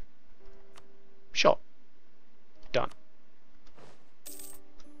 Sure. Done.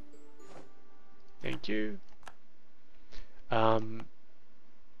 Thank you.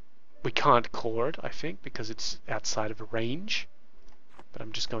 We can't core it, I think, because it's outside of a range. But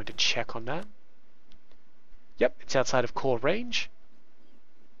I'm just going to check on that. Yep, it's outside of core range.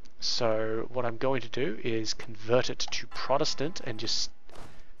 So what I'm going to do is convert it to Protestant and just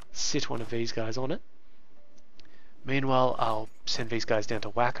sit one of these guys on it. Meanwhile, I'll send these guys down to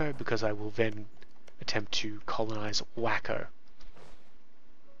Waco because I will then attempt to colonize Waco.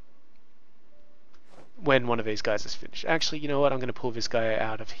 when one of these guys is finished. Actually, you know what? I'm going to pull this guy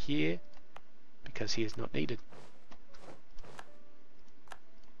out of here because he is not needed.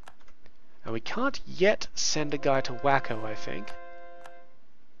 And we can't yet send a guy to Wacko, I think.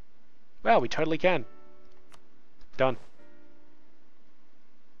 Well, we totally can. Done.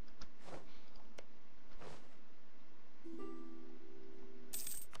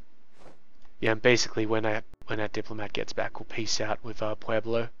 Yeah, and basically when our diplomat gets back, we'll peace out with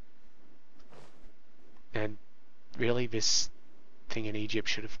Pueblo. And really, this thing in Egypt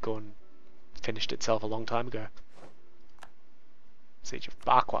should have finished itself a long time ago. Siege of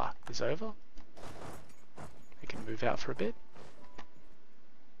Bakwa is over. We can move out for a bit.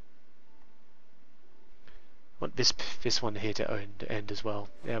 I want this one here to end as well.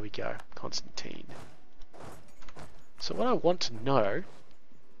 There we go, Constantine. So what I want to know.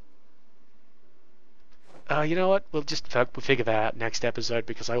 You know what? We'll figure that out next episode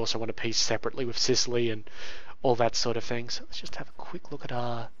because I also want to piece separately with Sicily and all that sort of thing. So let's just have a quick look at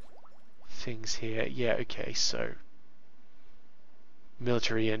our things here. Yeah, okay, so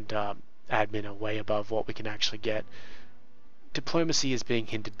military and admin are way above what we can actually get. Diplomacy is being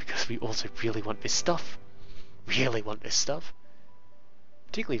hindered because we also really want this stuff. Really want this stuff.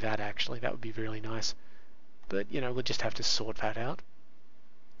 Particularly that, actually. That would be really nice. But, you know, we'll just have to sort that out.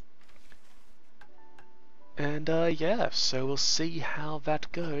 And yeah, so we'll see how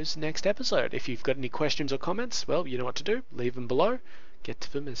that goes next episode. If you've got any questions or comments, well, you know what to do. Leave them below. Get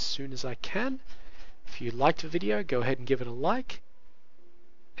to them as soon as I can. If you liked the video, go ahead and give it a like.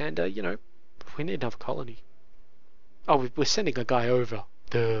 And, you know, we need another colony. Oh, we're sending a guy over.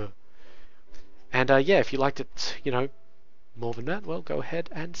 Duh. And, yeah, if you liked it, you know, more than that, well, go ahead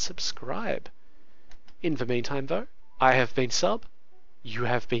and subscribe. In the meantime, though, I have been Sub. You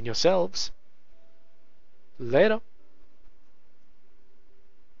have been yourselves. Later.